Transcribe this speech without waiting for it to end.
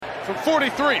from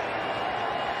 43.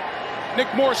 Nick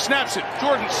Moore snaps it.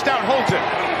 Jordan Stout holds it.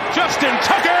 Justin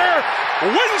Tucker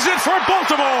wins it for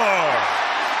Baltimore.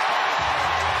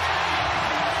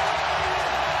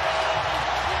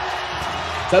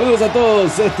 Saludos a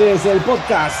todos, este es el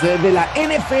podcast de la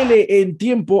NFL en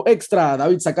tiempo extra.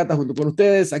 David Sakata junto con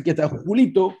ustedes, aquí está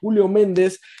Julio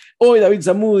Méndez. Hoy David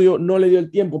Zamudio no le dio el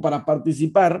tiempo para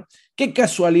participar. Qué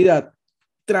casualidad,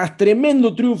 tras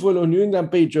tremendo triunfo de los New England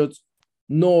Patriots,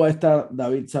 no va a estar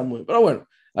David Zamudio. Pero bueno,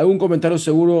 algún comentario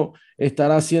seguro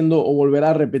estará haciendo o volverá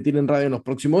a repetir en radio en los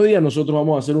próximos días. Nosotros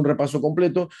vamos a hacer un repaso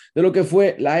completo de lo que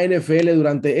fue la NFL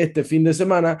durante este fin de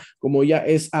semana, como ya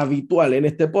es habitual en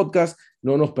este podcast.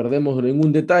 No nos perdemos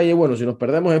ningún detalle. Bueno, si nos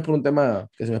perdemos es por un tema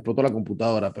que se me explotó la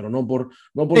computadora, pero no por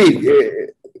sí,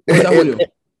 ¿Cómo está, Julio?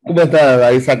 ¿Cómo está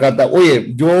David Sakata?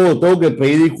 Oye, yo tengo que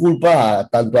pedir disculpas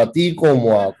tanto a ti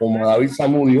como a David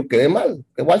Zamudio. Quedé mal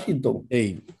de Washington.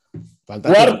 Hey,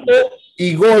 fantástico. Cuarto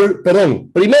y gol,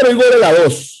 perdón, primero y gol en la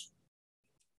 2.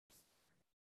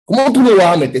 ¿Cómo tú no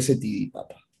vas a meter ese TD,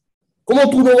 papá? ¿Cómo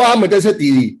tú no vas a meter ese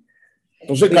TD?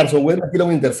 Entonces Carson Wentz tira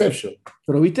un interception.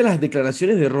 Pero viste las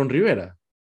declaraciones de Ron Rivera.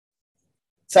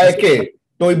 ¿Sabes qué?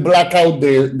 Estoy blackout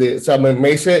o sea, me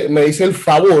dice el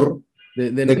favor.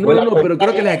 No, pero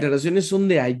creo que las declaraciones son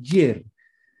de ayer.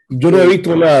 Yo no he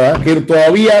visto nada, que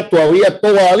todavía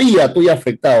estoy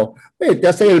afectado. Te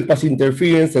hacen el pass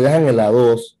interference, te dejan en la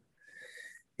 2.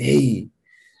 Hey.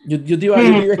 Yo te iba a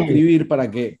escribir para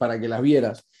que las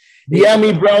vieras.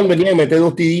 Diami Brown venía a meter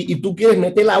 2 TD y tú quieres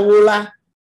meter la bola.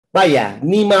 Vaya,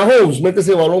 ni Mahomes mete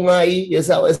ese balón ahí,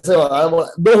 esa 2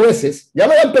 veces. Ya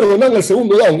lo han perdonado en el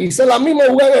segundo down. Hice la misma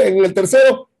jugada en el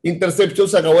tercero. Interception,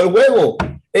 se acabó el juego.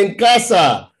 En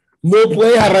casa, no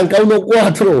puedes arrancar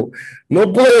 1-4.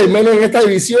 No puedes, menos en esta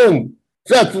división. O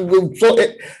sea,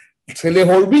 se les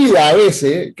olvida a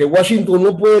veces que Washington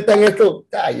no puede estar en esto.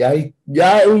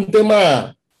 Ya es un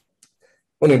tema.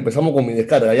 Bueno, empezamos con mi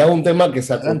descarga. Ya es un tema que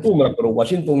se acostumbra, pero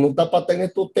Washington no está para estar en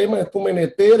estos temas, estos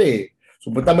menesteres.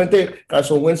 Supuestamente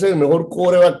Carson Wentz es el mejor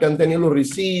quarterback que han tenido los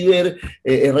receivers.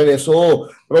 Regresó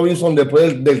Robinson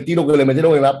después del tiro que le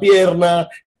metieron en la pierna.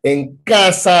 En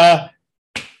casa,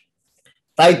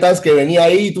 Titans que venía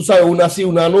ahí, tú sabes, una sí,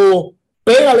 una no.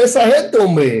 Pégale a esa gente,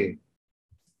 hombre.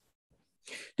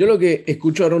 Yo lo que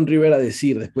escucho a Ron Rivera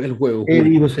decir después del juego. ¿Qué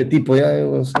dijo ese tipo?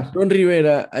 Ron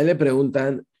Rivera, a él le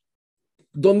preguntan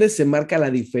 ¿dónde se marca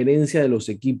la diferencia de los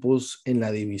equipos en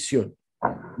la división?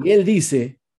 Y él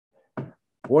dice,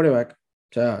 quarterback,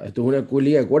 o sea, esto es una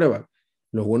liga de quarterback.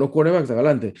 Los buenos quarterbacks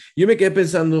adelante. Yo me quedé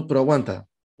pensando, pero aguanta.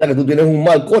 Ya que tú tienes un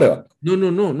mal quarterback.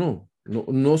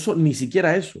 No son ni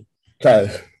siquiera eso.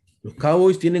 ¿Sabes? Los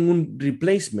Cowboys tienen un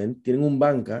replacement, tienen un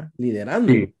banca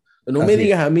liderando. Sí, no me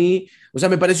digas a mí, o sea,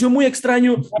 me pareció muy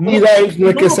extraño. No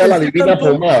es que sea la divina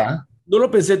pomada. No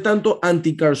lo pensé tanto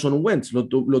anti Carson Wentz,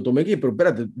 lo tomé aquí, pero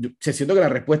espérate, siento que la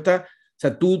respuesta, o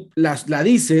sea, tú la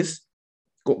dices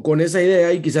con esa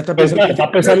idea y quizás está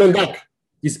pensando en Dak.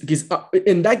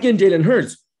 En Dak y en Jalen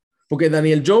Hurts. Porque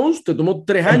Daniel Jones te tomó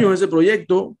 3 años ese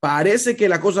proyecto. Parece que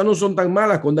las cosas no son tan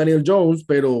malas con Daniel Jones,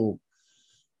 pero o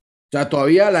sea,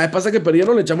 todavía la vez pasada que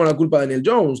perdieron le echamos la culpa a Daniel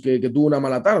Jones, que tuvo una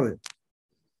mala tarde.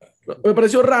 Me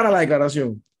pareció rara la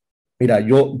declaración. Mira,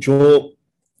 yo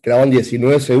quedaban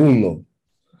 19 segundos. O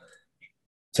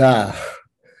sea,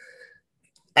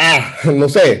 no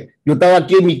sé. Yo estaba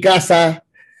aquí en mi casa.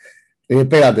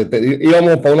 Espérate,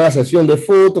 íbamos para una sesión de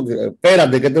fotos.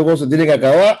 Espérate, que este juego se tiene que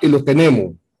acabar y los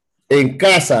tenemos. En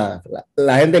casa,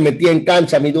 la gente metía en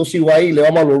cancha, mi 2 iba ahí, le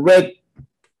vamos a los Red.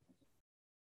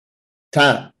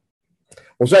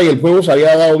 O sea, y el juego se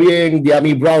había dado bien.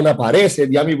 Diami Brown aparece.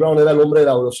 Diami Brown era el hombre de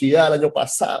la velocidad el año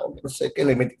pasado. No sé qué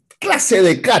le metí. Clase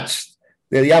de catch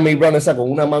de Diami Brown, esa con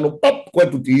una mano, ¡pop!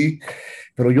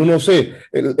 Pero yo no sé.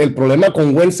 El problema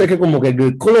con Wentz es que como que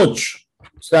el clutch,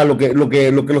 o sea, lo que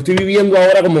lo estoy viviendo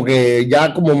ahora como que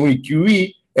ya como muy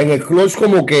QB, en el clutch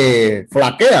como que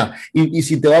flaquea. Y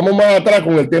si te vamos más atrás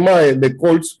con el tema de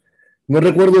Colts, no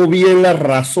recuerdo bien las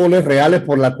razones reales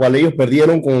por las cuales ellos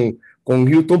perdieron con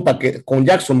Houston, con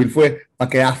Jacksonville fue para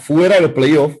quedar fuera de los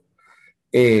playoffs,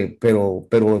 pero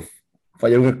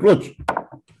fallaron el clutch.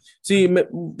 Sí,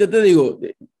 ya te digo,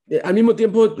 al mismo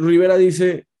tiempo Rivera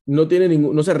dice no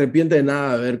se arrepiente de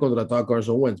nada de haber contratado a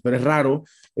Carson Wentz, pero es raro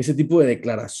ese tipo de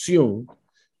declaración.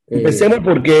 Empecemos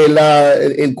porque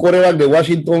el quarterback de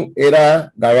Washington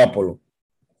era Garoppolo.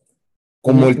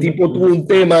 Como el tipo tuvo un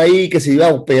tema ahí que se iba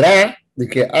a operar, de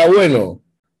que, bueno,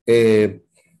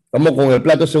 vamos con el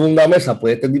plato de segunda mesa,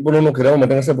 pues este tipo no nos queremos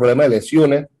meter en ese problema de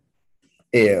lesiones.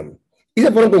 Y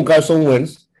se fueron con Carson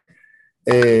Wentz.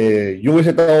 Yo hubiese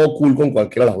estado cool con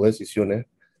cualquiera de las 2 decisiones.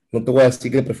 no te voy a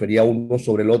decir que prefería uno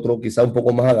sobre el otro, quizá un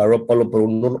poco más a Garoppolo, pero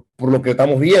uno, por lo que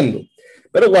estamos viendo.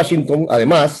 Pero Washington,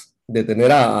 además de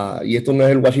tener y esto no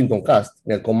es el Washington Cast,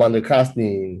 ni el Commander Cast,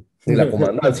 ni la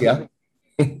comandancia,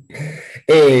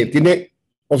 tiene,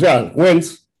 o sea,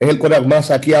 Wentz es el quarterback más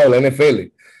saqueado de la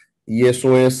NFL, y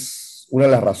eso es una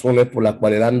de las razones por las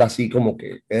cuales él anda así como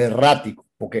que es errático,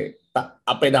 porque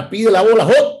apenas pide la bola,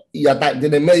 ¡hop! Y ya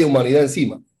tiene media humanidad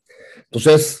encima.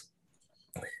 Entonces,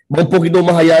 va un poquito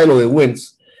más allá de lo de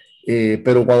Wentz,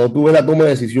 pero cuando tú ves la toma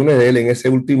de decisiones de él en ese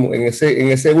último, en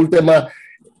ese última,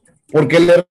 porque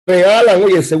le regalan,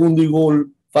 oye, el segundo y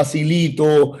gol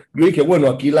facilito. Yo dije, bueno,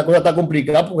 aquí la cosa está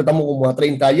complicada porque estamos como a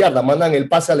 30 yardas, mandan el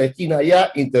pase a la esquina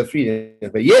allá, interfiere.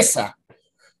 Belleza.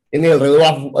 En el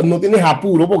alrededor, no tienes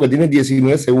apuro porque tienes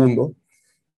 19 segundos.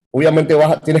 Obviamente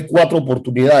tienes 4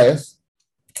 oportunidades.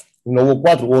 No hubo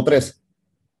 4, hubo 3.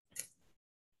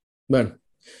 Bueno,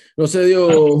 no se dio,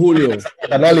 Julio.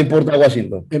 A nadie le importa a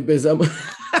Washington. Empezamos.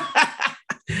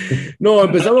 No,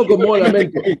 empezamos con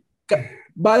modamente.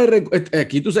 Vale,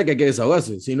 aquí tú sabes que hay que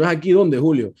desahogarse. Si no es aquí, ¿dónde,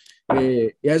 Julio?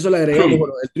 Y a eso le agregamos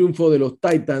bueno, el triunfo de los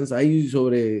Titans, ahí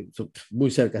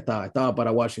muy cerca estaba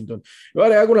para Washington. Voy a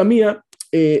agregar con la mía,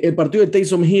 el partido de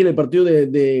Taysom Hill, el partido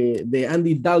de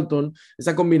Andy Dalton,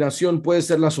 esa combinación puede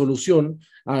ser la solución.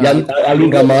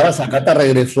 Alvin Kamara, Sakata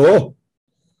regresó.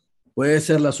 Puede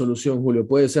ser la solución, Julio,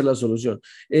 puede ser la solución.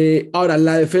 Ahora,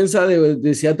 la defensa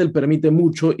de Seattle permite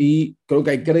mucho y creo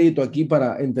que hay crédito aquí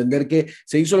para entender que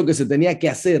se hizo lo que se tenía que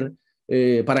hacer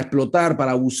para explotar,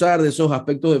 para abusar de esos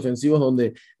aspectos defensivos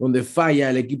donde falla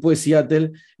el equipo de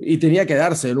Seattle y tenía que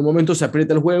darse. En un momento se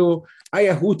aprieta el juego, hay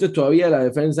ajustes todavía de la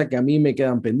defensa que a mí me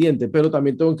quedan pendientes, pero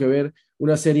también tengo que ver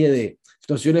una serie de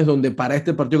situaciones donde para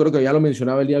este partido, creo que ya lo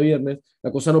mencionaba el día viernes,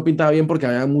 la cosa no pintaba bien porque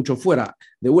había mucho fuera.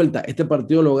 De vuelta, este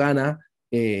partido lo gana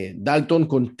Dalton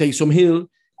con Taysom Hill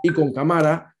y con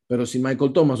Kamara, pero sin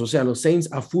Michael Thomas. O sea, los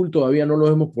Saints a full todavía no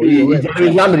los hemos podido ver.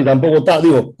 Jarvis Landry tampoco está,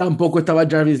 tampoco estaba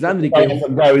Jarvis Landry.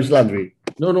 Jarvis Landry.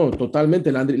 No,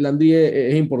 totalmente. Landry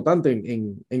es importante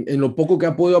en lo poco que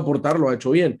ha podido aportar, lo ha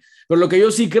hecho bien. Pero lo que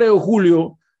yo sí creo,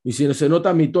 Julio, y si se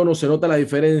nota mi tono, se nota la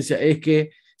diferencia, es que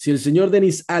si el señor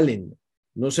Dennis Allen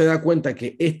no se da cuenta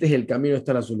que este es el camino,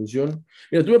 esta es la solución.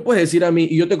 Mira, tú me puedes decir a mí,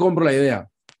 y yo te compro la idea,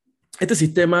 este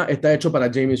sistema está hecho para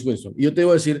Jameis Winston. Y yo te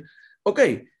voy a decir, ok,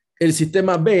 el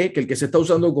sistema B, que el que se está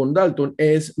usando con Dalton,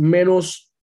 es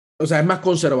menos, o sea, es más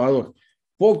conservador.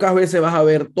 Pocas veces vas a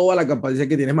ver toda la capacidad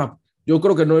que tiene más. Yo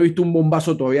creo que no he visto un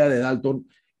bombazo todavía de Dalton,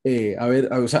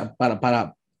 o sea,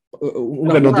 para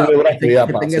una no tiene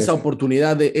que tenga esa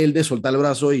oportunidad de él de soltar el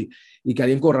brazo y que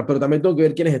alguien corra, pero también tengo que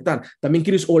ver quiénes están. También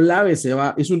Chris Olave se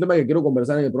va, es un tema que quiero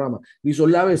conversar en el programa. Chris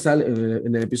Olave sale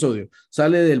en el episodio,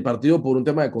 sale del partido por un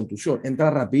tema de contusión, entra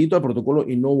rapidito al protocolo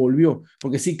y no volvió,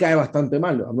 porque sí cae bastante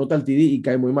mal, anota el TD y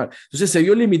cae muy mal. Entonces se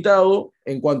vio limitado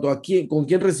en cuanto a con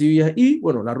quién recibía y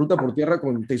bueno, la ruta por tierra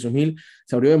con Taysom Hill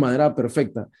se abrió de manera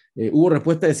perfecta. Hubo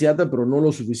respuesta de Seattle, pero no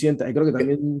lo suficiente. Ahí creo que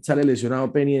también sale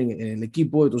lesionado Penny en el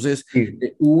equipo, entonces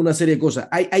hubo una serie de cosas.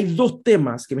 Hay 2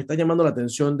 temas que me están llamando la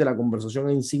atención de la conversación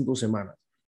en 5 semanas.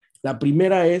 La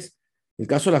primera es el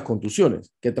caso de las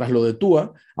contusiones, que tras lo de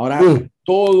Tua, ahora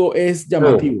todo es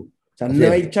llamativo. O sea,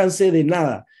 no hay chance de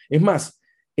nada. Es más,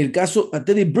 el caso a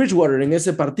Teddy Bridgewater en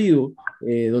ese partido,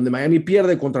 donde Miami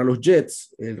pierde contra los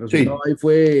Jets, el resultado ahí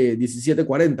fue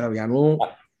 17-40, ganó.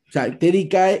 O sea, Teddy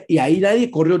cae y ahí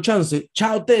nadie corrió chance.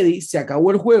 Chao, Teddy, se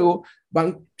acabó el juego.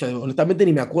 O sea, honestamente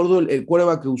ni me acuerdo el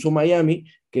quarterback que usó Miami,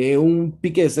 que es un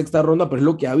pique de 6ª ronda, pero es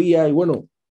lo que había y bueno.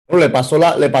 Le pasó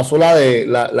la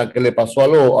que le pasó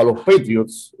a los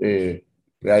Patriots.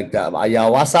 Allá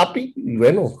va Zappi y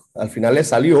bueno, al final le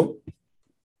salió.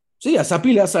 Sí, a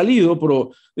Zappi le ha salido,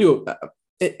 pero digo,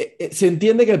 se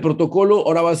entiende que el protocolo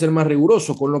ahora va a ser más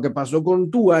riguroso. Con lo que pasó con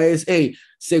Tua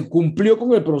se cumplió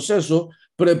con el proceso,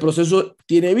 pero el proceso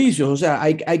tiene vicios, o sea,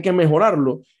 hay que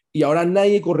mejorarlo y ahora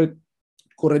nadie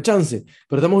corre chance,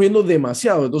 pero estamos viendo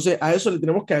demasiado. Entonces a eso le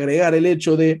tenemos que agregar el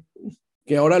hecho de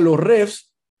que ahora los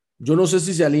refs, yo no sé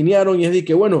si se alinearon y es de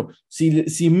que, bueno,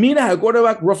 si miras al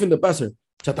quarterback, roughing the passer,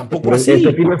 o sea, tampoco pero así.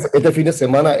 Este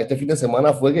fin de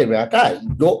semana fue que, ve acá,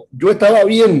 yo estaba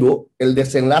viendo el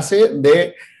desenlace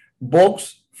de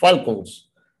Bucs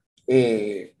Falcons,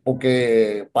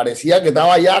 porque parecía que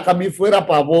estaba ya cambié fuera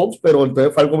para Bucs, pero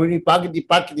entonces Falcons vino y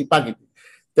paquete.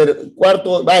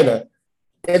 Cuarto, vaina.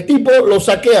 El tipo lo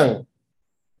saquean.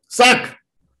 Sac.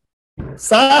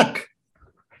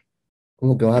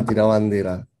 ¿Cómo que vas a tirar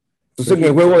bandera? Entonces en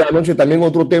el juego de la noche también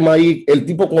otro tema ahí, el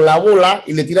tipo con la bola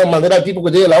y le tiran bandera al tipo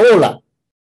que tiene la bola.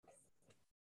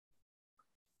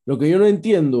 Lo que yo no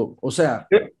entiendo, o sea...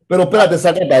 Pero espérate,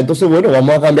 Sakata, entonces bueno,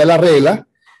 vamos a cambiar la regla.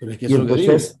 Pero es que y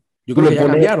entonces Yo creo que ya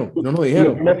cambiaron, no nos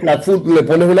dijeron. Le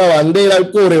pones una bandera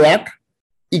al quarterback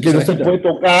y que no se puede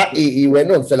tocar y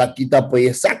bueno, se la quita pues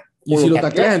exacto. Y si lo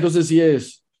tacleas, entonces sí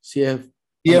es.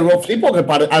 Y el rough, sí, porque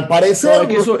al parecer. No, es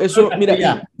que eso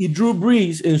mira, y Drew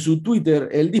Brees en su Twitter,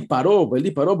 él disparó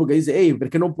porque dice, hey, pero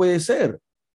es que no puede ser.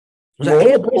 O sea,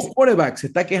 el quarterback se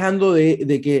está quejando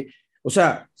de que, o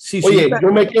sea, si. Oye,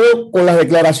 yo me quedo con las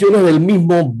declaraciones del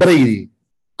mismo Brady.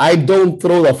 I don't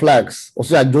throw the flags. O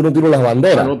sea, yo no tiro las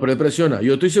banderas. No, pero él presiona.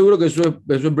 Yo estoy seguro que eso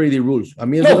es Brady Rules. A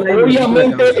mí eso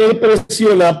obviamente él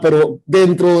presiona, pero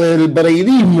dentro del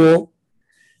Bradismo,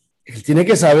 él tiene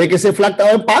que saber que ese flag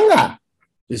estaba en panga.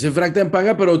 Ese flag está en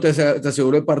panga, pero te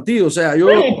aseguró el partido. O sea, yo.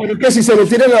 Pero es que si se lo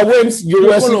tiran a Wentz, yo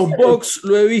voy a con los Bucks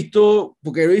lo he visto,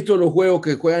 porque he visto los juegos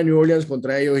que juega New Orleans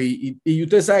contra ellos y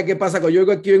usted sabe qué pasa cuando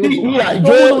yo aquí vengo. Sí, mira,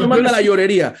 yo me manda la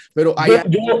llorería, pero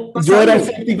yo era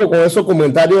escéptico con esos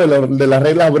comentarios de las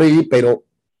reglas Brady, pero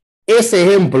ese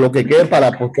ejemplo que quede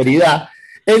para la posteridad,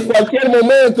 en cualquier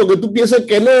momento que tú pienses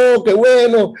que no, que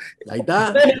bueno, ahí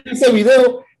está. Ese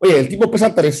video, oye, el tipo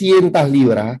pesa 300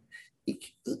 libras.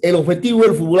 El objetivo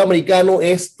del fútbol americano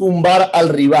es tumbar al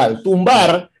rival.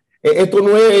 Tumbar, esto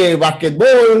no es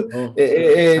basquetbol,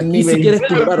 ni siquiera es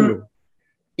tumbarlo.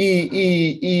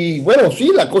 Y bueno,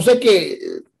 sí, la cosa es que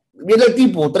viene el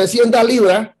tipo, 300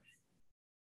 libras.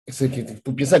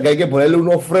 Tú piensas que hay que ponerle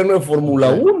unos frenos de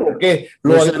Fórmula 1, que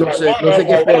no sé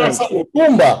qué esperan.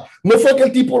 Tumba. No fue que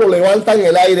el tipo lo levanta en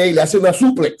el aire y le hace una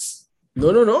suplex.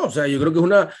 No. O sea, yo creo que es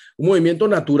un movimiento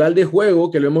natural de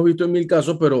juego que lo hemos visto en 1000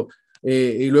 casos, pero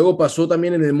y luego pasó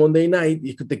también en el Monday Night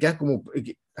y es que te quedas como,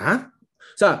 ¿ah?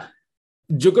 O sea,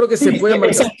 yo creo que se puede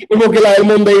marcar. Como que la del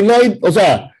Monday Night, o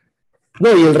sea,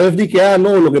 no, y el ref dice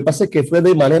no, lo que pasa es que fue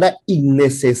de manera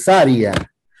innecesaria.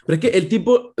 Pero es que el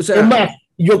tipo, o sea. Es más,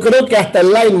 yo creo que hasta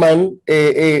el lineman,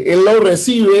 él lo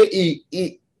recibe y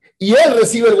él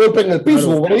recibe el golpe en el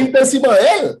piso, claro. Está encima de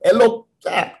él. O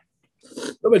sea.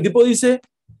 No, el tipo dice,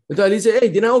 hey,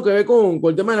 tiene algo que ver con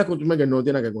el tema de las costumbres, que no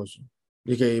tiene que ver con eso.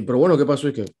 Y que, pero bueno, ¿qué pasó?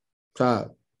 Y que, o sea,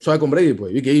 suave con Brady,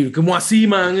 pues. Y que, ¿cómo así,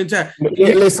 man? O sea,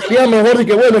 le salía mejor y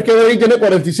que, bueno, es que Brady tiene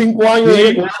 45 años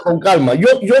y con calma. Yo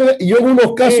en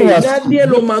unos casos así. Nadie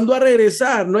lo mandó a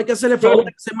regresar, no hay que hacerle favor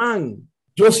a ese man.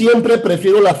 Yo siempre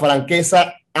prefiero la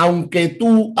franqueza, aunque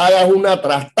tú hagas una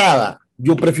trastada.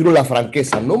 Yo prefiero la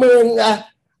franqueza. No me vengas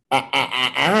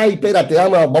ay, espérate,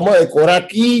 vamos a decorar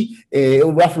aquí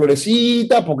una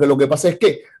florecita, porque lo que pasa es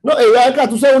que, no, acá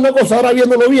tú sabes una cosa, ahora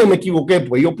viéndolo bien me equivoqué,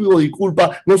 pues yo pido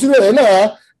disculpas, no sirve de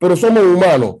nada, pero somos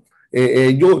humanos.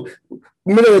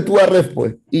 Mire de tú a ref,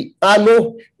 pues, y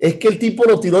no, es que el tipo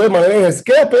lo tiró de manera,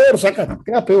 queda peor, Sakata,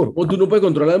 queda peor. O tú no puedes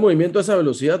controlar el movimiento a esa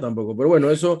velocidad tampoco, pero bueno,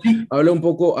 eso habla un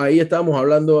poco, ahí estamos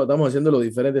haciendo lo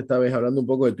diferente esta vez, hablando un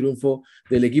poco del triunfo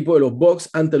del equipo de los Bucks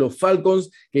ante los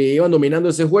Falcons, que iban dominando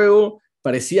ese juego,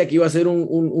 parecía que iba a ser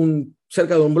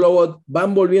cerca de un blowout,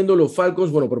 van volviendo los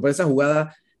Falcons, bueno, pero para esa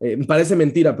jugada, parece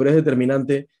mentira, pero es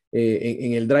determinante,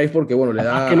 en el drive porque, bueno, le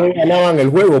da... que no ganaban el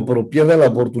juego, pero pierden la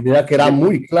oportunidad que era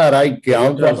muy clara y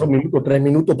quedaban 4 minutos, 3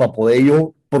 minutos para poder ellos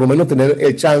por lo menos tener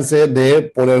el chance de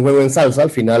poner el juego en salsa. Al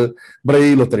final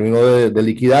Brady los terminó de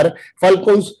liquidar.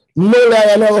 Falcons no le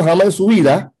ha ganado jamás en su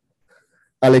vida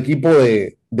al equipo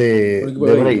de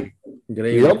Brady.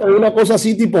 Cuidado con una cosa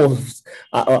así, tipo,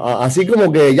 así como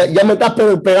que ya me estás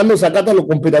pegando Sakata lo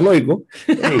conspiranoico.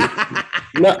 Hey,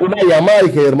 una llamada y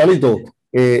dije, hermanito,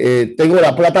 tengo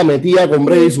la plata metida con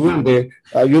Brady y su gente.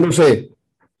 Yo no sé.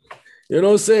 Yo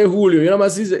no sé, Julio. Yo nada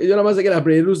más sé que las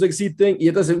Brady Rules existen y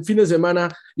este fin de semana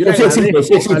yo le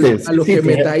a los que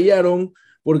me tallaron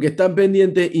porque están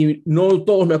pendientes y no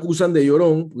todos me acusan de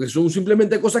llorón, porque son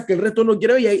simplemente cosas que el resto no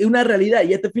quiere ver y hay una realidad.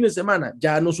 Y este fin de semana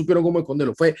ya no supieron cómo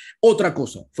esconderlo. Fue otra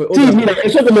cosa. Mira,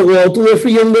 eso como cuando tú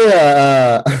defiendes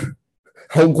a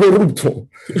un corrupto.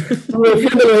 Tú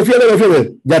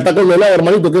defiendes. Ya está condenado,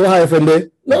 hermanito. ¿Qué vas a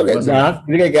defender? No, que ya,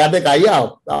 tienes que quedarte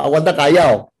callado. Aguanta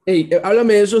callado. Hey,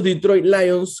 háblame de esos Detroit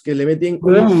Lions que le meten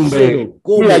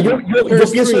Mira,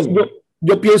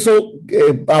 yo pienso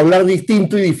hablar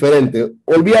distinto y diferente.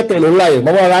 Olvídate de los Lions.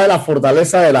 Vamos a hablar de la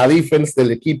fortaleza de la defense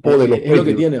del equipo de los Patriots. Es lo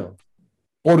que tiene.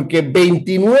 Porque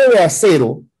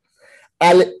 29-0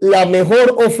 a la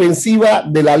mejor ofensiva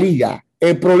de la liga.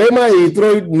 El problema de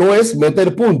Detroit no es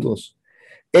meter puntos,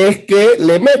 es que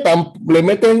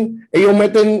ellos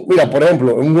meten, mira, por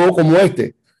ejemplo, en un juego como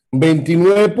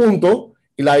 29 puntos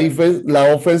y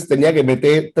la offense tenía que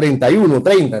meter 31,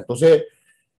 30, entonces,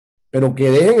 pero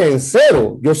que dejen en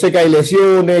cero. Yo sé que hay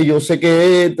lesiones, yo sé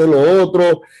que esto, lo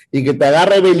otro, y que te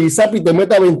agarre Belizap y te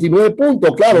meta 29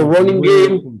 puntos, claro, running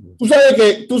game.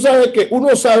 Tú sabes que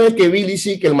uno sabe que Billy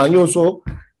sí, que el mañoso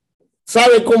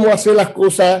sabe cómo hacer las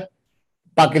cosas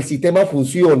para que el sistema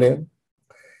funcione.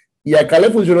 Y acá le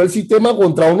funcionó el sistema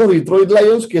contra unos Detroit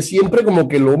Lions que siempre como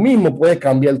que lo mismo, puede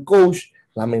cambiar el coach,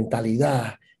 la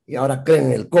mentalidad, y ahora creen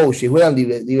en el coach y juegan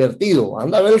divertido.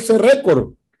 Anda a ver ese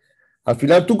récord. Al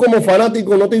final tú como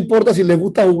fanático no te importa si les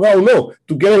gusta jugar o no.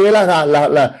 Tú quieres ver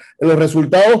los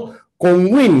resultados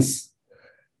con wins.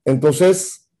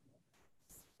 Entonces,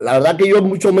 la verdad que yo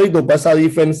mucho mérito para esa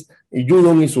defense y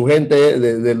Judon y su gente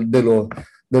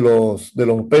de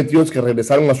los Patriots que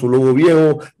regresaron a su logo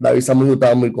viejo. David Zamudio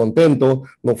estaba muy contento.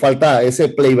 Nos falta ese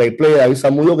play-by-play de David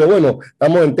Zamudio, que bueno,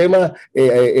 estamos en tema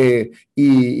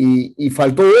y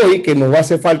faltó hoy, que nos va a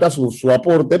hacer falta su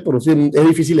aporte, pero sí, es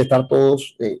difícil estar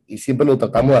todos y siempre lo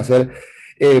tratamos de hacer.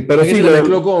 Pero sí, se lo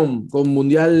mezcló con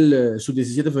Mundial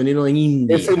Sub-17 femenino en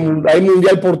India. Hay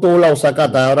Mundial por todos lados,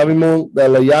 Sakata. Ahora mismo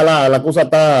ya la cosa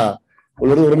está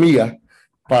color de hormiga.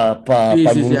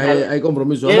 Sí, hay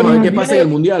compromiso. Vamos a ver qué pasa en el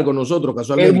Mundial con nosotros,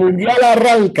 casualmente. El Mundial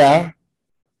arranca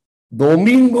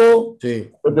domingo.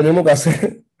 Sí. Pues tenemos que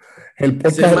hacer el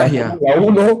podcast de la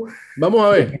 1. Vamos a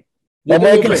ver.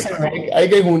 Hay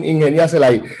que ingeniársela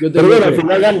ahí. Pero bueno, al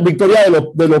final victoria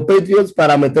de los Patriots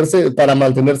para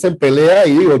mantenerse en pelea.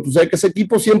 Y digo, tú sabes que ese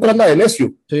equipo siempre anda de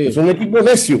necio. Sí. Es un equipo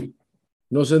necio.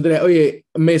 No se entrega. Oye,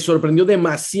 me sorprendió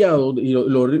demasiado, y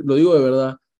lo digo de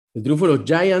verdad, el triunfo de los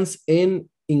Giants en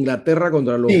Inglaterra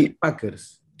contra los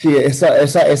Packers. Sí,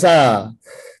 esa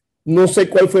no sé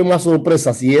cuál fue más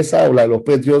sorpresa, si esa o la de los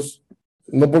Patriots,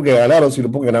 no porque ganaron,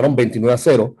 sino porque ganaron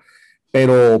 29-0.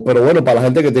 Pero bueno, para la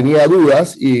gente que tenía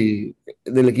dudas y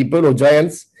del equipo de los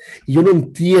Giants, yo no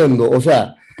entiendo, o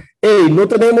sea, no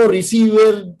tenemos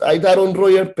receiver, hay Aaron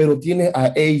Rodgers, pero tiene a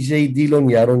AJ Dillon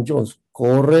y Aaron Jones.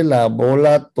 Corre la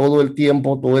bola todo el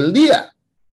tiempo, todo el día.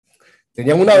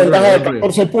 Tenían una ventaja de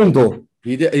 14 puntos.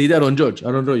 Y Aaron Rodgers.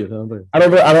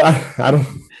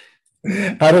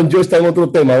 Aaron Jones está en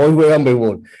otro tema, hoy juegan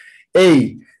béisbol.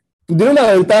 Tú tienes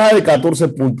una ventaja de 14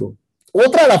 puntos.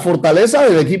 Otra de las fortalezas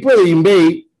del equipo de Green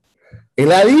Bay es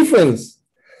la defense.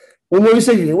 Uno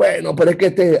dice, bueno, pero es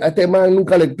que a este man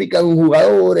nunca le pican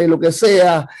jugadores, lo que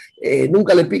sea,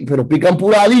 nunca le pican, pero pican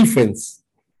pura defense.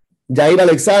 Jair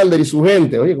Alexander y su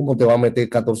gente, oye, ¿cómo te va a meter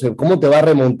 14? ¿Cómo te va a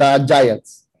remontar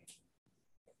Giants?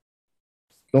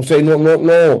 No sé,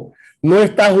 no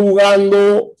está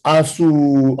jugando a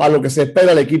lo que se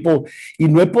espera el equipo, y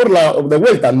no es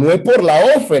no es por la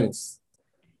offense.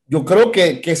 Yo creo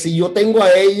que si yo tengo a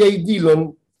AJ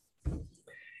Dillon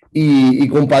y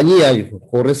compañía,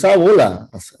 corre esa bola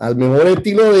al mejor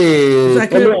estilo de... ¿Sabes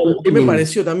qué me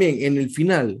pareció también en el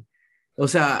final? O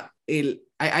sea,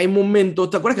 hay momentos...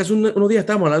 ¿Te acuerdas que hace unos días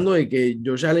estábamos hablando de que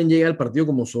Josh Allen llega al partido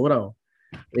como sobrado?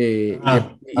 Pero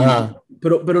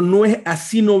no es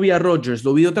así, no vi a Rodgers,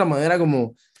 lo vi de otra manera,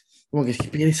 como que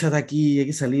pereza de aquí, hay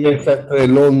que salir. Exacto, de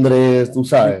Londres, tú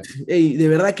sabes. De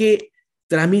verdad que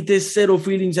transmite cero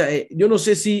feelings. Yo no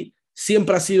sé si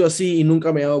siempre ha sido así y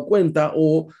nunca me he dado cuenta,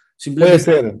 o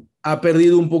simplemente ha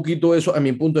perdido un poquito eso a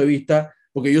mi punto de vista,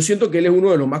 porque yo siento que él es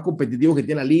uno de los más competitivos que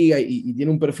tiene la liga y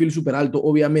tiene un perfil súper alto,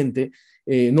 obviamente.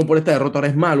 No por esta derrota ahora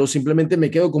es malo, simplemente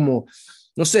me quedo como,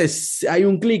 no sé, hay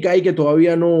un clic ahí que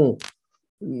todavía no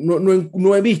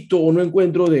he visto o no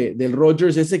encuentro del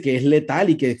Rodgers ese que es letal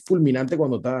y que es fulminante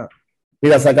cuando está.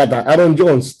 Mira, Sakata, Aaron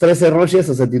Jones, 13 rushes,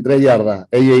 63 yardas.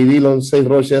 AJ Dillon, 6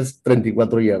 rushes,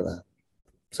 34 yardas.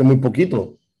 Eso es muy poquito.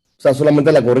 O sea,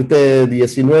 solamente la corriste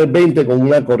 19-20 con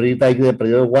una corrida ahí de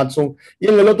periodo de Watson. Y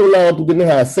en el otro lado tú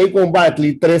tienes a Saquon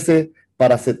Barkley, 13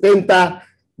 para 70.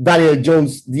 Daniel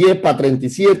Jones, 10 para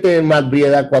 37. Matt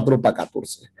Breida, 4 para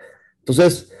 14.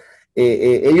 Entonces,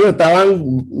 ellos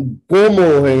estaban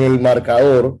cómodos en el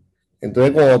marcador.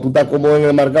 Entonces, cuando tú estás cómodo en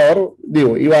el marcador,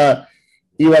 digo, iba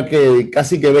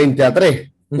casi que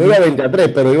 20-3. No iba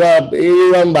 20-3, pero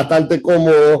iban bastante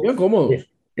cómodos.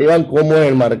 Iban cómodos en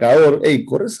el marcador.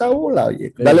 Corre esa bola,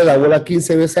 oye. Dale la bola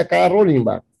 15 veces a cada running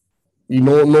back. Y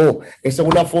no. Esa es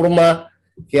una forma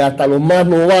que hasta los más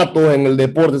novatos en el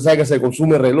deporte saben que se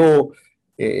consume reloj.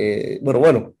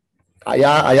 Bueno.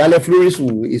 Allá LeFleur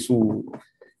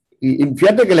y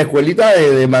fíjate que la escuelita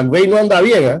de McVay no anda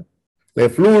bien, ¿eh?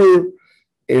 LeFleur,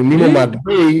 el mismo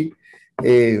McVay.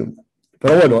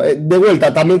 Pero bueno, de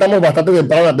vuelta, también estamos bastante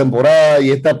temprano en la temporada y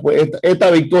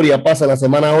esta victoria pasa en la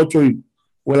semana 8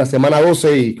 o en la semana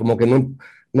 12 y como que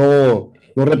no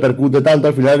repercute tanto.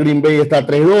 Al final Green Bay está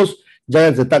 3-2,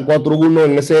 Giants está 4-1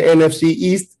 en ese NFC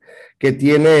East que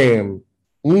tiene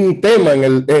un tema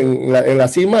en la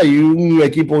cima y un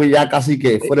equipo ya casi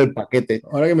que fuera el paquete.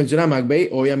 Ahora que menciona McVay,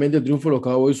 obviamente el triunfo de los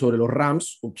Cowboys sobre los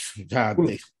Rams,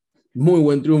 muy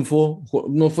buen triunfo,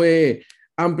 no fue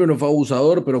amplio, no fue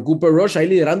abusador, pero Cooper Rush ahí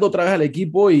liderando otra vez al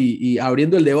equipo y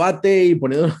abriendo el debate y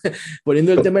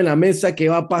poniendo el tema en la mesa, qué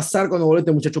va a pasar cuando vuelva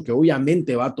este muchacho que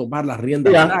obviamente va a tomar las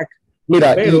riendas.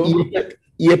 Mira, pero...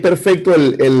 y es perfecto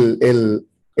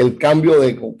el cambio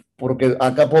porque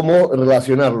acá podemos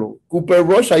relacionarlo. Cooper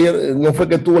Rush ayer no fue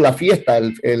que tuvo la fiesta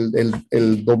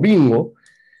el domingo,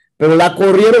 pero la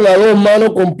corrieron a dos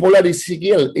manos con Pollard y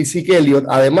Zeke Elliott.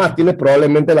 Además, tiene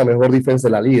probablemente la mejor defensa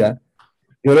de la liga.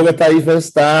 Yo creo que esta defensa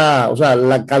está, o sea,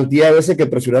 la cantidad de veces que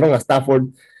presionaron a Stafford,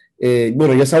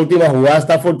 bueno, y esa última jugada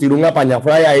Stafford tiró una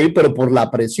pañafraya ahí, pero por la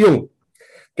presión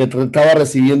que estaba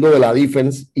recibiendo de la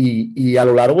defense y a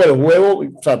lo largo del juego,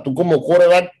 o sea, tú como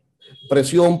quarterback,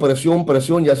 presión,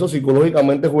 y eso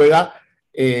psicológicamente juega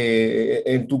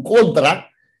en tu contra.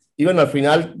 Y bueno, al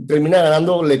final termina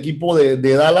ganando el equipo de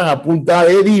Dallas a punta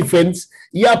de defense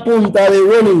y a punta de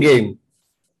running game.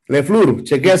 LeFleur,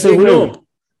 chequea ese juego. No?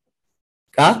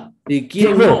 ¿Ah? ¿Y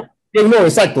quién no? ¿Quién no?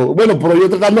 Exacto. Bueno, pero yo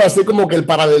tratando de hacer como que el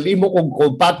paralelismo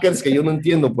con Packers, que yo no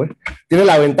entiendo, pues. Tiene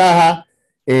la ventaja.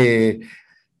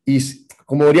 Y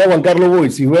como diría Juan Carlos Boy,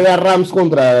 si juega Rams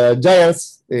contra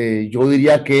Giants, yo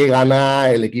diría que gana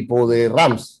el equipo de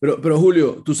Rams. Pero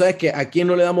Julio, tú sabes que a quién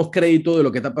no le damos crédito de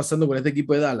lo que está pasando con este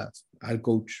equipo de Dallas, al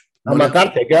coach. No, a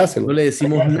McCarthy, ¿qué hace? No le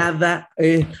decimos nada.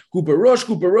 Cooper Rush,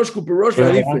 la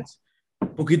defense.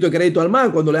 Un poquito de crédito al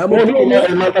man. Cuando le damos.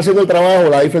 El man está haciendo el trabajo,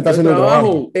 la defensa está haciendo el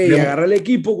trabajo. Agarrar el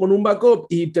equipo con un backup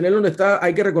y tenerlo donde está,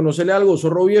 hay que reconocerle algo.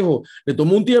 Zorro viejo, le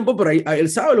tomó un tiempo, pero él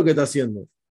sabe lo que está haciendo.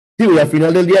 Sí, y al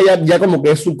final del día ya como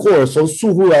que es su core, son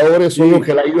sus jugadores, son los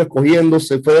que la ha ido escogiendo,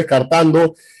 se fue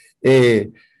descartando.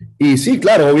 Y sí,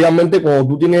 claro, obviamente cuando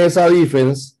tú tienes esa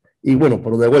defense, y bueno,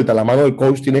 pero de vuelta, la mano del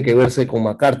coach tiene que verse con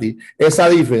McCarthy, esa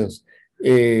defense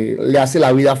le hace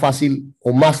la vida fácil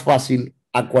o más fácil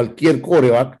a cualquier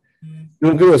quarterback.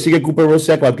 Yo no quiero decir que Cooper Rush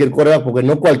sea cualquier quarterback, porque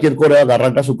no cualquier quarterback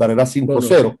arranca su carrera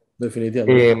 5-0. No,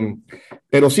 definitivamente.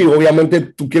 Pero sí, obviamente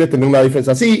tú quieres tener una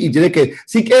defensa así y tienes que,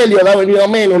 sí que Elliott ha venido a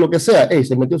menos, lo que sea,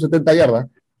 se metió 70 yardas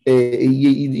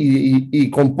y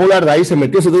con Pollard ahí se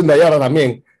metió 70 yardas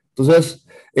también. Entonces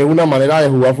es una manera de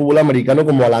jugar fútbol americano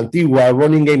como a la antigua,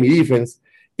 running game y defense,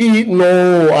 y no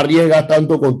arriesgas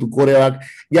tanto con tu quarterback,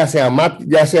 ya sea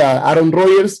Aaron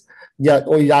Rodgers,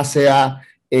 o ya sea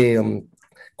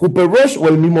Cooper Rush o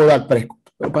el mismo Dak Prescott.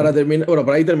 Para terminar, bueno,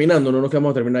 para ir terminando, no nos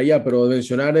quedamos a terminar ya, pero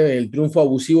mencionar el triunfo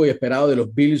abusivo y esperado de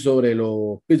los Bills sobre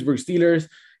los Pittsburgh Steelers.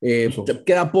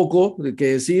 Queda poco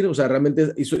que decir, o sea,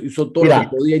 realmente hizo todo lo que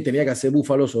podía y tenía que hacer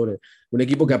Buffalo sobre un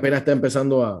equipo que apenas está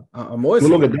empezando a moverse.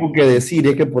 Yo lo que tengo que decir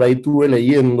es que por ahí estuve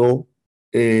leyendo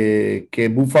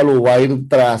que Buffalo va a ir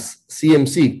tras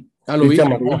CMC.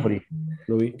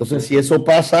 Lo vi. Entonces, si eso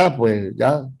pasa, pues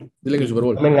ya. Dile que el Super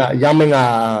Bowl. Llamen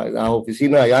a la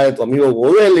oficina allá de tu amigo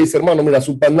Godel y le dice, hermano, mira,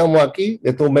 superamos aquí,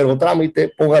 esto es un mero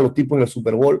trámite, ponga a los tipos en el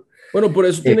Super Bowl. Bueno, por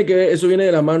eso eso viene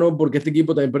de la mano, porque este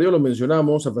equipo también perdió, lo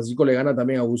mencionamos. San Francisco le gana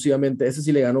también abusivamente. Ese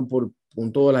sí le ganó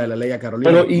con toda la de la ley a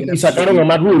Carolina. Bueno, y sacaron a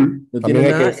Matt Rule. No tiene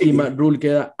nada, y Matt Rule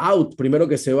queda out, primero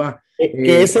que se va.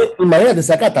 Imagínate,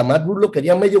 Sakata, Matt Rule lo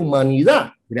quería media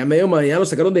humanidad. Lo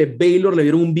sacaron de Baylor, le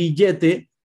dieron un billete,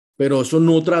 pero eso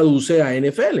no traduce a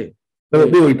NFL. Pero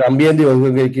digo, y también digo,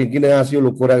 ¿quién ha sido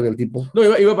locura del tipo?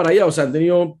 No, iba para allá, o sea, han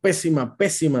tenido pésima,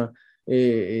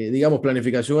 digamos,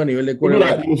 planificación a nivel de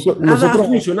quarterback. Nada ha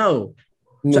funcionado.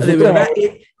 O sea, de verdad,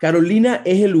 Carolina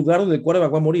es el lugar donde el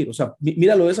quarterback va a morir. O sea,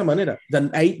 míralo de esa manera.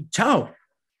 Ahí, chao.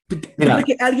 ¿Tú crees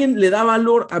que alguien le da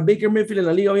valor a Baker Mayfield en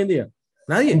la liga hoy en día?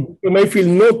 Nadie. Baker Mayfield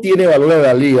no tiene valor en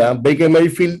la liga. Baker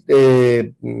Mayfield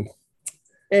se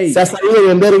ha sabido de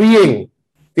vender bien.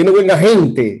 Tiene buena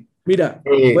gente. Mira,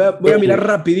 voy a mirar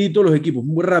rapidito los equipos,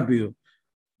 muy rápido.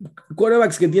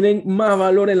 Quarterbacks que tienen más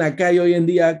valor en la calle hoy en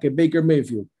día que Baker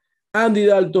Mayfield: Andy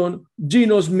Dalton,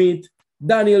 Geno Smith,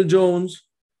 Daniel Jones.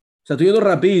 O sea, estoy yendo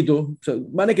rapidito. O sea,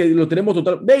 vale que lo tenemos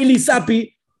total. Bailey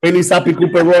Zappi,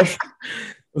 Cooper Rush.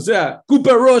 O sea,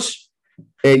 Cooper Rush.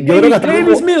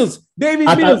 Davis Mills.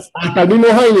 Hasta el mismo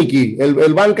Heineke,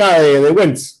 el banca de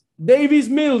Wentz. Davis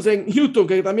Mills en Houston,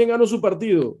 que también ganó su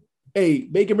partido.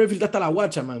 Baker Mayfield está hasta la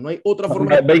guacha, man. No hay otra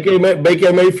forma.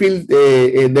 Baker Mayfield,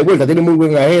 de vuelta, tiene muy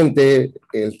buena gente.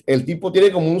 El tipo tiene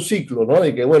como un ciclo, ¿no?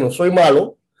 De que, bueno, soy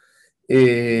malo,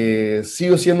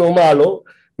 sigo siendo malo,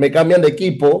 me cambian de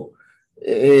equipo,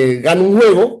 gano un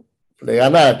juego, le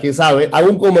gana, quién sabe, hago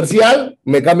un comercial,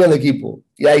 me cambian de equipo,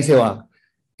 y ahí se va.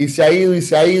 Y se ha ido,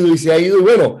 y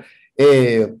bueno,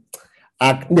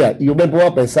 mira, yo me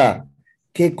puedo pensar,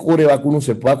 ¿qué quarterback uno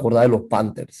se puede acordar de los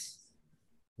Panthers?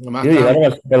 Llegaron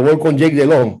al Super Bowl con Jake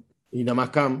Delhomme. Y nada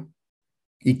más Cam.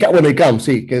 Y Cam,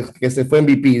 sí, que se fue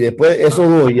MVP. Después, esos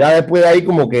dos, ya después de ahí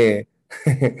como que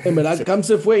En verdad, Cam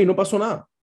se fue y no pasó nada.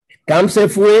 Cam se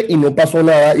fue y no pasó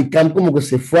nada, y Cam como que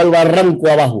se fue al barranco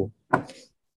abajo.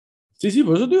 Sí,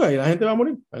 por eso te digo, ahí la gente va a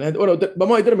morir. Bueno,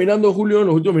 vamos a ir terminando, Julio, en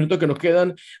los últimos minutos que nos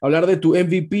quedan, hablar de tu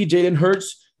MVP, Jalen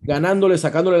Hurts, ganándole,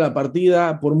 sacándole la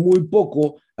partida por muy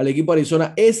poco al equipo de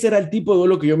Arizona. Ese era el tipo de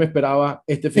duelo que yo me esperaba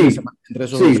este fin de semana entre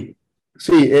esos dos.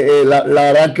 Sí, la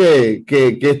verdad que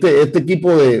este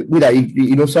equipo de, mira,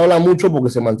 y no se habla mucho porque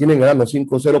se mantienen ganando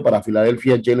 5-0 para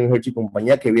Filadelfia, Jalen Hurts y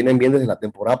compañía, que vienen bien desde la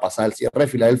temporada pasada. El cierre de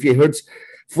Filadelfia y Hurts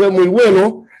fue muy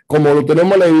bueno, como lo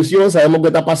tenemos en la división, sabemos qué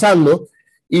está pasando,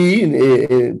 y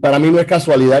para mí no es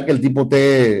casualidad que el tipo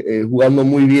esté jugando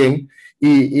muy bien.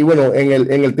 Y bueno,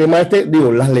 en el tema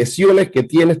digo, las lesiones que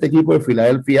tiene este equipo de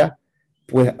Filadelfia,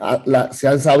 pues se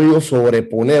han sabido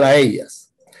sobreponer a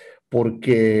ellas,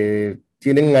 porque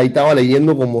ahí estaba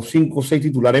leyendo como 5 o 6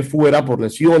 titulares fuera por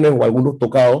lesiones o algunos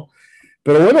tocados,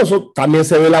 pero bueno, eso también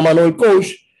se ve la mano del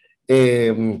coach,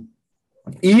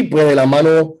 y pues de la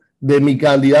mano de mi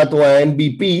candidato a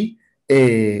MVP,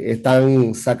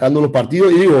 están sacando los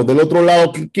partidos. Y digo, del otro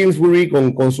lado, Kingsbury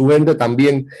con su gente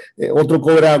también, otro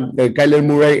cobra, Kyler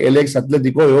Murray, el ex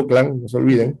Atlético de Oakland, no se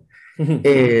olviden.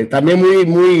 También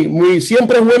muy,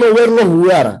 siempre es bueno verlos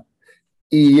jugar.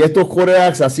 Y estos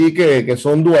corebacks así que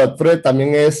son dual threat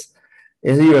también es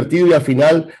divertido, y al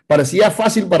final parecía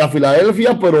fácil para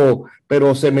Filadelfia,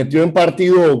 pero se metió en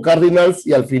partido Cardinals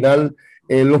y al final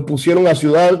los pusieron a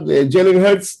ciudad. Jalen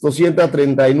Hurts,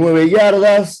 239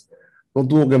 yardas, no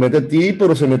tuvo que meter TD,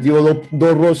 pero se metió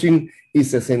dos rushing y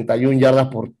 61 yardas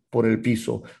por el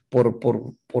piso,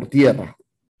 por tierra.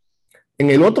 En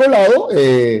el otro lado,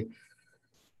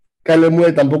 Kyler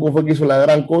Murray tampoco fue que hizo la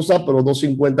gran cosa, pero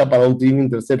 250 para un team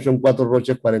interception, 4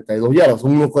 rushes, 42 yardas.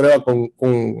 Son unos corebacks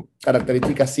con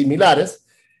características similares.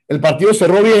 El partido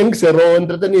cerró bien, cerró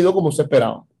entretenido como se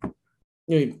esperaba.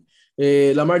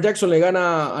 Lamar Jackson le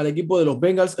gana al equipo de los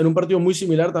Bengals en un partido muy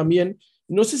similar también.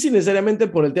 No sé si necesariamente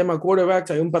por el tema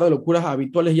quarterbacks, hay un par de locuras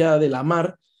habituales ya de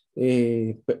Lamar.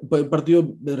 El partido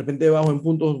de repente bajo en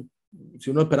puntos, si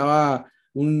uno esperaba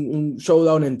un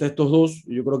showdown entre estos dos,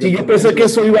 yo creo que... Sí, yo pensé que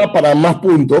eso iba para más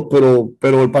puntos,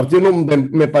 pero el partido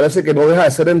me parece que no deja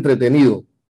de ser entretenido.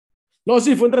 No,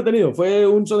 sí, fue entretenido. Fue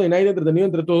un Sunday Night entretenido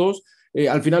entre todos.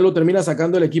 Al final lo termina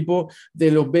sacando el equipo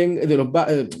de los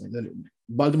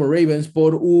Baltimore Ravens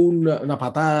por una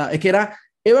patada. Es que era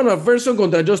Evan McPherson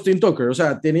contra Justin Tucker. O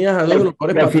sea, tenías a dos de los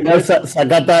mejores pateadores. Al final,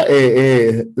 Sakata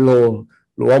lo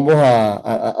vamos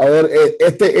a ver.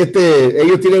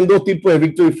 Ellos tienen dos tipos de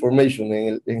victory formation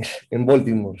en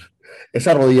Baltimore.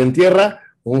 Esa rodilla en tierra,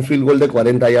 un field goal de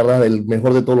 40 yardas del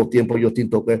mejor de todos los tiempos, Justin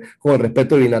Tucker, con el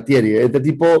respeto de Vinatieri. Este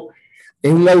tipo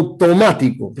es un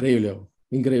automático.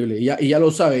 Increíble. Y ya lo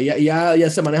sabe, ya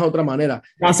se maneja de otra manera.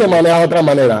 Ya se maneja de otra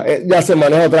manera.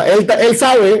 Él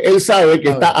sabe que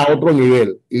está a otro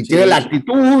nivel y tiene la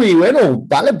actitud, y bueno,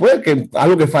 dale pues, que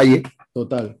algo que falle.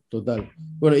 Total.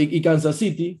 Bueno, y Kansas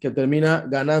City, que termina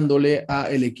ganándole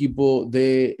al equipo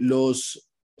de los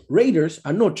Raiders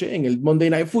anoche en el Monday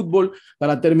Night Football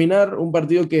para terminar un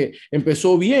partido que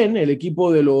empezó bien el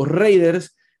equipo de los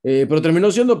Raiders, pero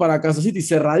terminó siendo para Kansas City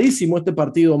cerradísimo este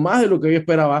partido, más de lo que yo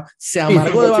esperaba. Se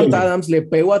amargó Davante Adams, le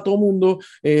pegó a todo mundo,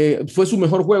 fue su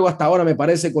mejor juego hasta ahora, me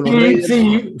parece, con los Raiders.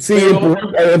 Sí,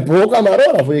 empujó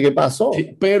camarógrafo. ¿Y qué pasó?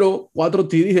 Sí, pero 4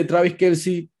 TDs de Travis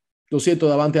Kelce. Lo siento,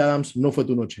 Davante Adams, no fue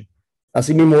tu noche.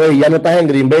 Así mismo es, ya no estás en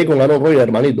Green Bay con Aaron Rodgers,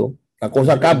 hermanito. La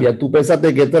cosa cambia. Tú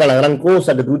pensaste que esto era la gran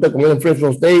cosa, que tú te comías en Fresno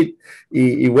State,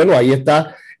 y bueno, ahí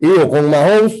está. Y digo, con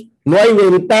Mahomes no hay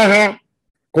ventaja.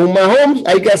 Con Mahomes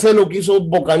hay que hacer lo que hizo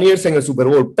Buccaneers en el Super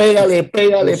Bowl. Pégale,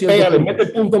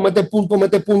 mete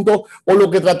punto, o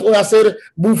lo que trató de hacer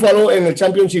Buffalo en el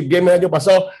Championship Game el año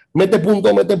pasado. Mete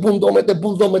punto,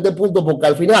 porque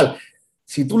al final,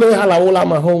 si tú le dejas la bola a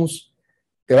Mahomes,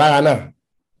 te va a ganar.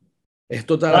 Es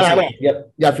total.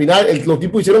 Y al final los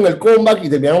tipos hicieron el comeback y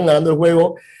terminaron ganando el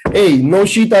juego. No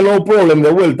shit, no problem,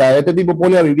 de vuelta. Este tipo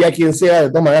pone a vivir a quien sea. De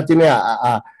todas maneras tiene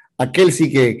a Kelce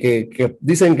que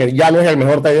dicen que ya no es el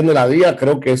mejor taller de la liga.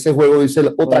 Creo que ese juego dice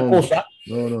otra cosa.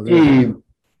 Y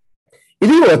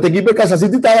digo, este equipo de Kansas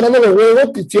City está ganando los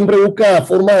juegos, siempre busca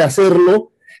forma de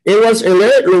hacerlo. Edwards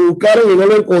lo buscaron y no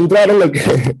lo encontraron.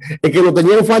 El que lo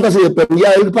tenía en fantasy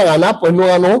dependía de él para ganar, pues no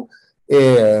ganó.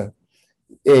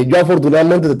 Yo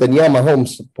afortunadamente tenía a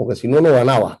Mahomes, porque si no, no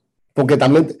ganaba. Porque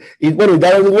también, y bueno,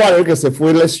 Darren Waller, que se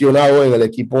fue lesionado en el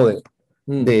equipo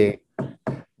de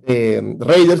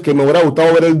Raiders, que me hubiera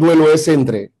gustado ver el duelo ese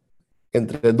entre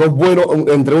dos buenos,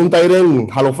 entre un tight end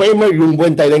Hall of Famer y un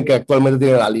buen tight end que actualmente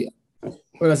tiene la liga.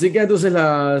 Bueno, así que entonces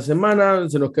la semana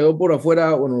se nos quedó por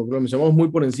afuera, bueno, lo mencionamos muy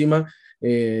por encima,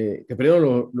 que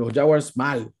perdieron los Jaguars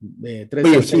mal, Oye,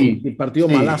 3-0, partido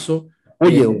sí. malazo.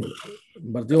 Oye,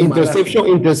 Partido malazo.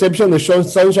 interception de Sean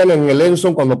Sunshine en el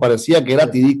Enson cuando parecía que era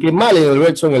TD. Qué mal en el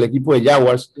Red Zone el equipo de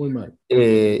Jaguars. Muy mal.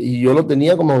 Y yo lo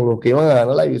tenía como los que iban a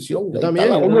ganar la división. Yo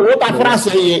también. Uno bota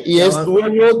frase y es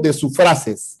dueño de sus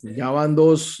frases. Ya van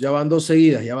dos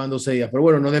seguidas. Pero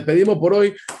bueno, nos despedimos por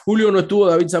hoy. Julio no estuvo,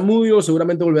 David Zamudio,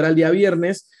 seguramente volverá el día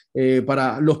viernes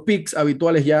para los picks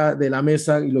habituales ya de la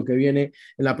mesa y lo que viene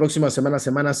en la próxima semana,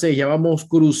 semana 6. Ya vamos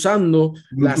cruzando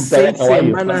las 6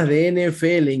 semanas de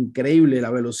NFL. Increíble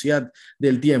la velocidad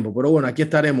del tiempo. Pero bueno, aquí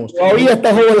estaremos. Todavía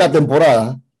está joven la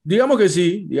temporada. Digamos que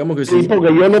sí. Sí,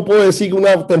 porque yo no puedo decir que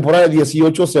una temporada de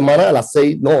 18 semanas a las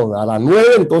 6, no, a las 9,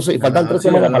 entonces faltan 3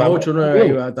 semanas. A las 8, 9,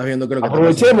 ahí va, estás viendo que lo que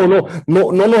aprovechemos,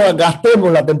 no nos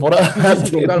gastemos la temporada.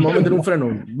 Con calma, vamos a meter un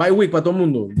freno. Bye week para todo el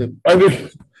mundo.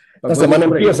 La semana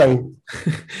empiezan.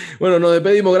 Bueno, nos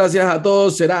despedimos. Gracias a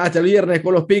todos. Será hasta el viernes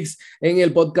con los picks en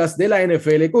el podcast de la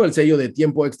NFL con el sello de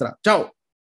Tiempo Extra. Chao.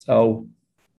 Chao.